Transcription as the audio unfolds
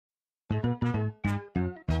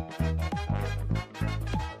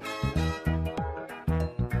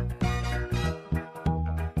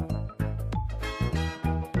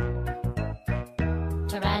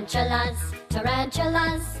Tarantulas,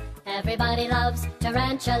 tarantulas, everybody loves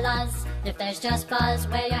tarantulas. If there's just buzz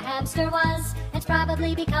where your hamster was, it's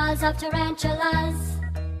probably because of tarantulas.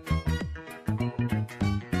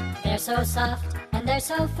 They're so soft and they're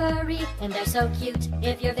so furry and they're so cute.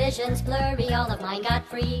 If your vision's blurry, all of mine got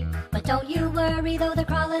free. But don't you worry, though they're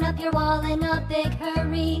crawling up your wall in a big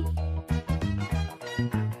hurry.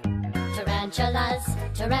 Tarantulas,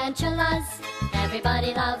 tarantulas,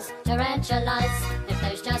 everybody loves tarantulas. If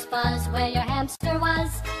there's just buzz where your hamster was,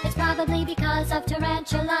 it's probably because of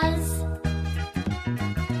tarantulas.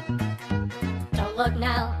 Don't look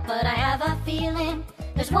now, but I have a feeling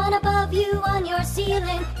there's one above you on your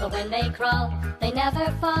ceiling. But when they crawl, they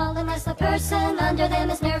never fall unless the person under them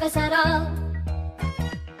is nervous at all.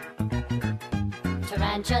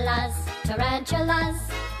 Tarantulas, tarantulas,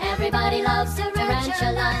 everybody loves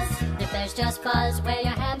tarantulas. If there's just buzz where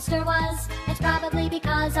your hamster was, it's probably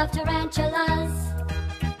because of tarantulas.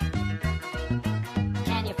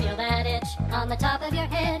 Can you feel that itch on the top of your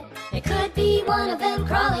head? It could be one of them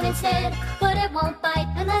crawling instead. But it won't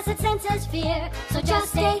bite unless it senses fear, so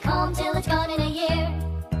just stay calm till it's gone in a year.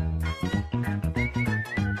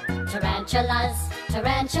 Tarantulas,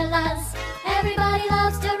 tarantulas, everybody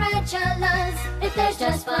loves tarantulas. If there's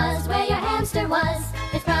just buzz where your hamster was,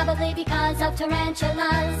 it's probably because of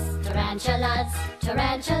tarantulas. Tarantulas,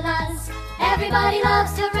 tarantulas, everybody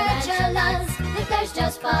loves tarantulas. If there's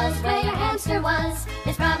just buzz where your hamster was,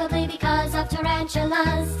 it's probably because of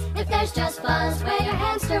tarantulas. If there's just buzz where your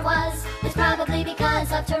hamster was, it's probably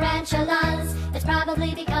because of tarantulas. It's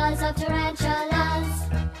probably because of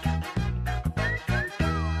tarantulas.